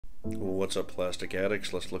Well, what's up, Plastic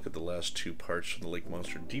Addicts? Let's look at the last two parts from the Lake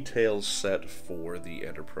Monster details set for the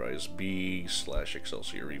Enterprise B /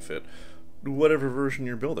 Excelsior refit, whatever version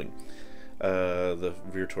you're building. The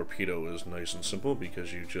rear torpedo is nice and simple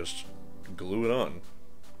because you just glue it on,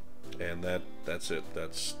 and that's it.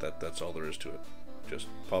 That's all there is to it. Just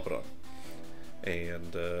pop it on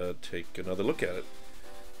and take another look at it.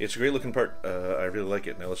 It's a great looking part. I really like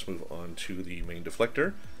it. Now let's move on to the main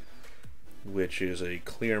deflector, which is a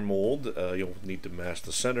clear mold. You'll need to mask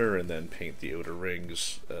the center and then paint the outer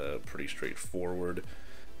rings. Pretty straightforward.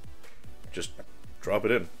 Just drop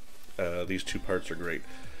it in. These two parts are great.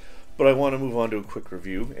 But I want to move on to a quick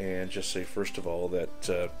review and just say first of all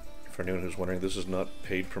that for anyone who's wondering, this is not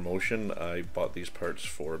paid promotion. I bought these parts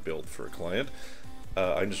for a build for a client.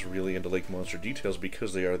 I'm just really into Lake Monster details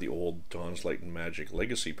because they are the old Dawn's Light and Magic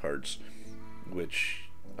legacy parts, which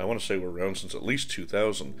I want to say were around since at least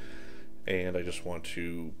 2000. And I just want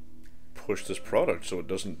to push this product so it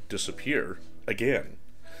doesn't disappear again.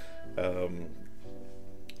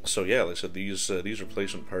 So yeah, like I said, these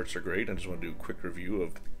replacement parts are great. I just want to do a quick review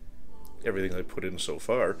of everything I put in so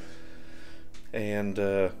far, and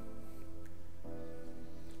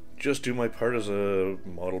just do my part as a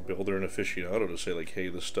model builder and aficionado to say, like, hey,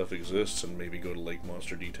 this stuff exists, and maybe go to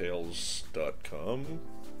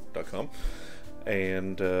lakemonsterdetails.com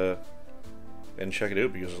and check it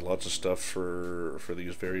out, because there's lots of stuff for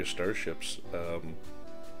these various starships.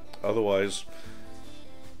 Otherwise,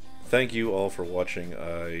 thank you all for watching.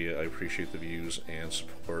 I appreciate the views and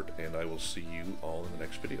support, and I will see you all in the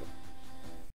next video.